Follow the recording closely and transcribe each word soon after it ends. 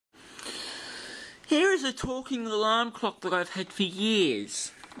Here is a talking alarm clock that I've had for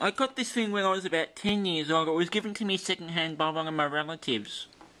years. I got this thing when I was about 10 years old. It was given to me second-hand by one of my relatives.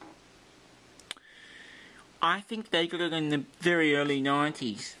 I think they got it in the very early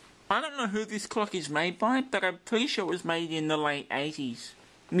 90s. I don't know who this clock is made by, but I'm pretty sure it was made in the late 80s.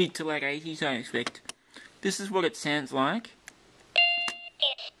 Mid to late 80s, I expect. This is what it sounds like.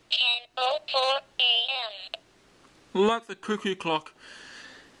 It's 10:04 a.m. Like the cuckoo clock.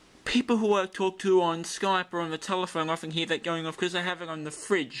 People who I talk to on Skype or on the telephone often hear that going off because I have it on the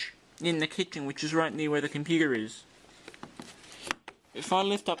fridge in the kitchen, which is right near where the computer is. If I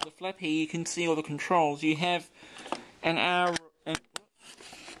lift up the flap here, you can see all the controls. You have an hour, and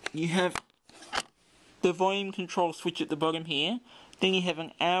you have the volume control switch at the bottom here. Then you have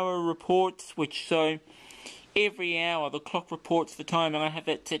an hour report switch, so every hour the clock reports the time, and I have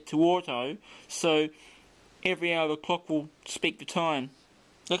that set to auto, so every hour the clock will speak the time.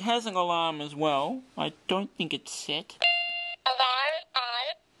 It has an alarm as well. I don't think it's set. Alarm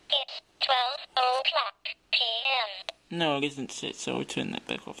on. It's 12:00 p.m. No, it isn't set, so I'll turn that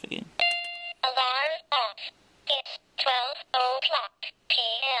back off again. Alarm off. It's 12:00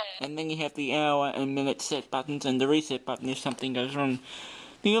 p.m. And then you have the hour and minute set buttons and the reset button if something goes wrong.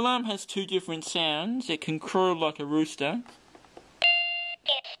 The alarm has two different sounds. It can crow like a rooster.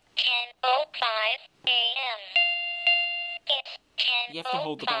 It's 10:05 a.m. It's 10:05 You have to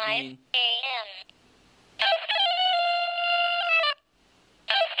hold the button in. a.m.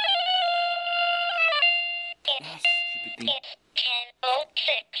 Stupid thing. It's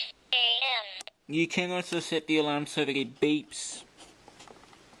 10:06 a.m. You can also set the alarm so that it beeps.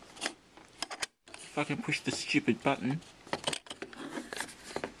 If I can push the stupid button.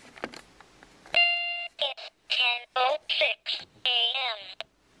 It's 10:06 a.m.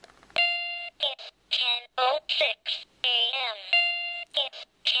 It's 10:06 a.m. It's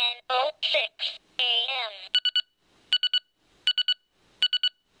 10:06 a.m.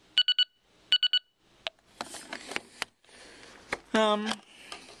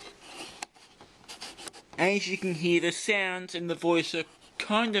 As you can hear, the sounds and the voice are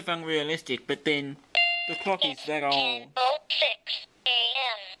kind of unrealistic, but then the clock is that old. 10:06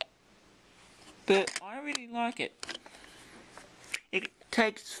 a.m. But I really like it. It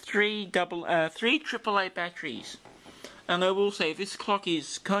takes three AAA batteries. And I will say, this clock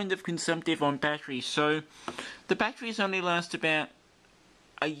is kind of consumptive on batteries, so the batteries only last about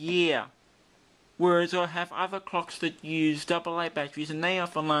a year. Whereas I have other clocks that use AA batteries, and they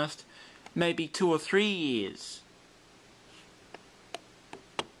often last maybe 2 or 3 years.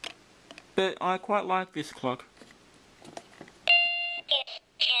 But I quite like this clock. It's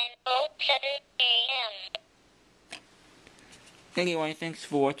 10:07 a.m. Anyway, thanks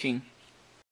for watching.